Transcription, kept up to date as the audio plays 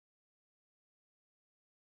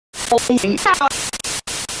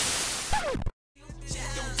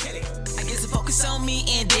guess focus on me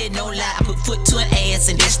and did no lie. I put foot to an ass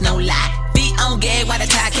and that's no lie. Feet on gag, why the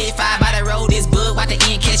tie K5 by the road is bug, why the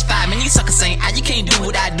end catch 5. Man, you suckers ain't you can't do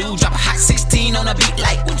what I do. Drop a hot 16 on a beat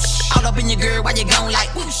like whoosh. All up in your girl, why you gon'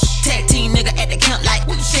 like whoosh. Tag team nigga at the camp like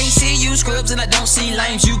whoosh. Can't see you scrubs and I don't see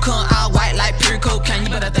lanes. You come all white like pure cocaine. You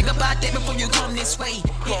better think about that before you come this way.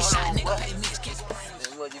 Headshot nigga, pay me to catch a brain.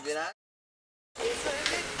 What you been at?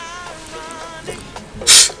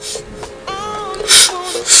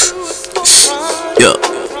 Yo,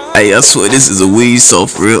 hey, I swear this is a weed so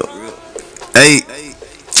for real. Hey,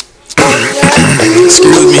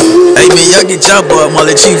 excuse me. Hey man, y'all get y'all boy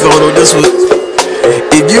Molly Chief on this one.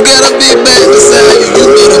 If you got a big bag beside you, you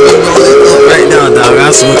better be rolling up right now, dog.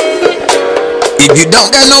 I swear. If you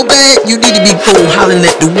don't got no bag, you need to be cool hollering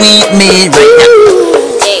at the weed man right now.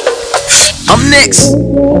 I'm next.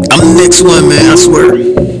 I'm the next one, man. I swear.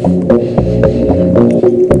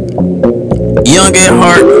 Young at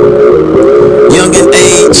heart, young at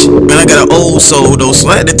age, man, I got an old soul though, so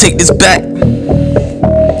I had to take this back.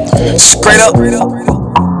 Straight up.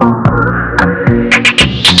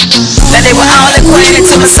 Now they were all acquainted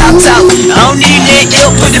to my South talk. I don't need that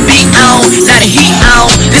ill, put the beat on, now the heat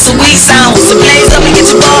on. This a weed sound, so blaze up and get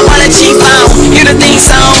your ball while the Chief on. Hear the theme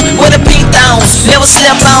song, with the pink thongs. Never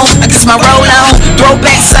slept on, I guess my roll on.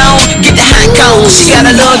 Throwback song, get the hot cone. She got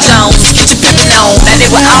a little Jones, get your pimpin' on. Now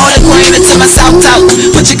they were all acquainted to my South talk.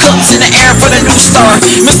 Put your cups in the air for the new star.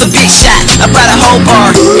 Mr. Big Shot, I brought a whole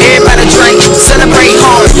bar. Everybody drink, celebrate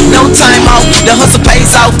hard. No time off, the hustle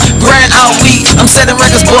pays off. Grind all week, I'm setting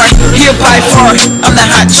records, boy. Here by far, I'm the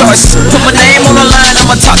hot choice. Put my name on the line, I'm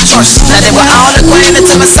a top choice. Now they were all acquainted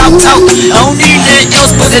to my South talk. I don't need nothing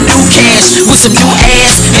else but a new cash with some new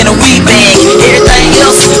ass and a weed bag. Everything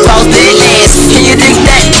else falls dead last. Can you dig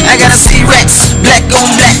that? I got a C-Rex, black on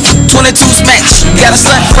black, 22's match. Got a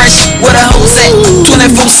slut fresh, where the hoes at?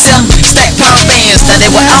 24/7, stack power bands. Now they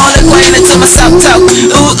were all acquainted to my South talk.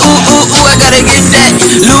 Ooh, ooh, ooh, ooh, I gotta get that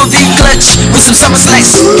Louis V clutch with some summer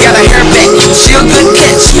slacks. Got a hair back, she a good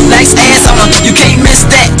catch. Nice ass on her, you can't miss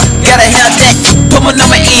that. Gotta have that, put my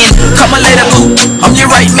number in, call my later boo. I'm your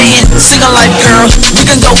right man, sing a life girl, we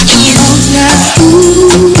can go in.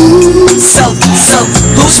 So,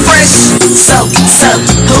 who's fresh? So,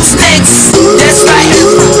 who's next? That's right,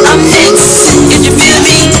 I'm next. If you feel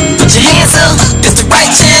me, put your hands up. It's the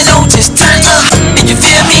right channel, just turn up. If you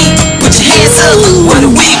feel me, put your hands up. Where the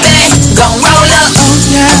weed bag, gon' roll up.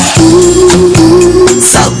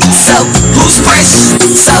 So, who's fresh?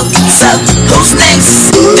 So, who's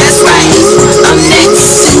next? That's right, I'm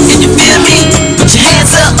next. If you feel me, put your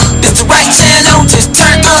hands up. It's the right channel, just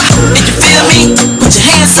turn up. If you feel me, put your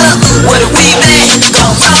hands up. Where the weed bag,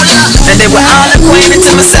 gon' roll up. And they were all acquainted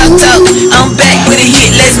to my South talk. I'm back with a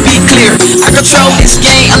hit, let's be clear. I control this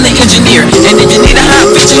game, I'm the engineer. And if you need a hot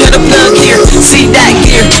feature, hit a plug here. See that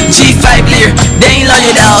gear, G5 Lear. They ain't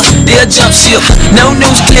loyal dog, they'll jump ship. No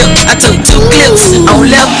news clip, I took 2 clips on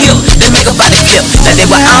left hip, they make a body flip. Now they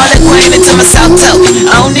were all acquainted to my South talk.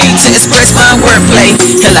 I don't need to express my wordplay.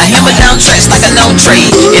 Hell, I hammer down tracks like a known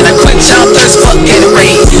trade. And I quit y'all thirst, fuck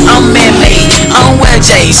Gatorade. I'm man-made, I don't wear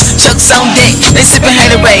J's. Chucks on deck, they sippin'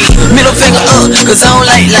 Haterade. Middle finger up, cause I don't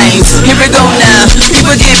like lanes. Here we go now,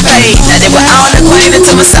 people get paid. Now they were all acquainted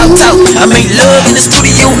to my South talk. I make love in the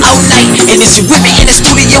studio all night. And it's you with me in the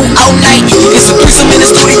studio all night. It's a threesome in the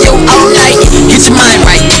studio all night. Get your mind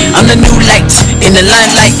right, I'm the new light in the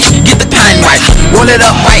limelight. Get the pine right, roll it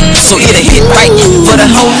up right, so it'll hit right for the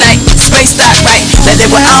whole night. Spaced out right, now they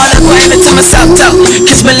were all acquainted to my South talk.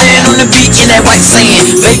 Catch me laying on the beach in that white sand.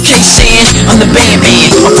 Vacation, I'm the band man,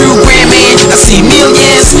 I'm real grand man. I see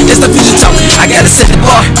millions, that's the future talk. I gotta set the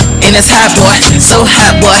bar, and it's high boy, so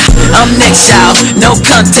high boy. I'm next y'all, no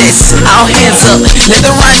contest. All hands up, let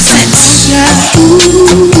the rhyme set.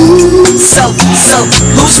 So,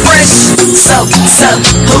 who's fresh? So,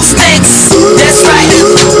 who's next? That's right,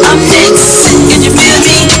 I'm next. Can you feel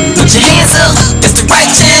me? Put your hands up. It's the right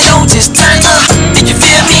channel, just turn up. If you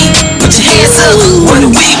feel me? Put your hands up. Where the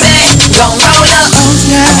weed bag, gon' roll up.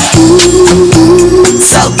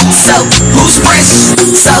 So, who's fresh?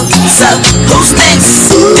 So, who's next?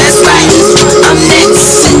 That's right, I'm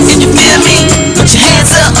next. Can you feel me? Put your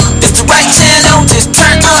hands up. It's the right channel, just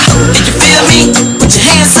turn up. If you feel me? Put your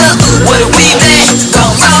hands up. Where the weed bag,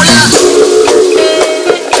 gon' roll up.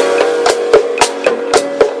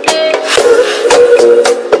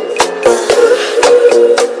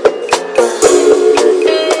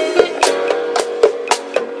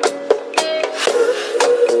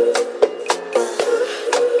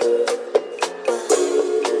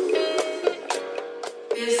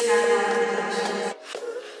 Skylark.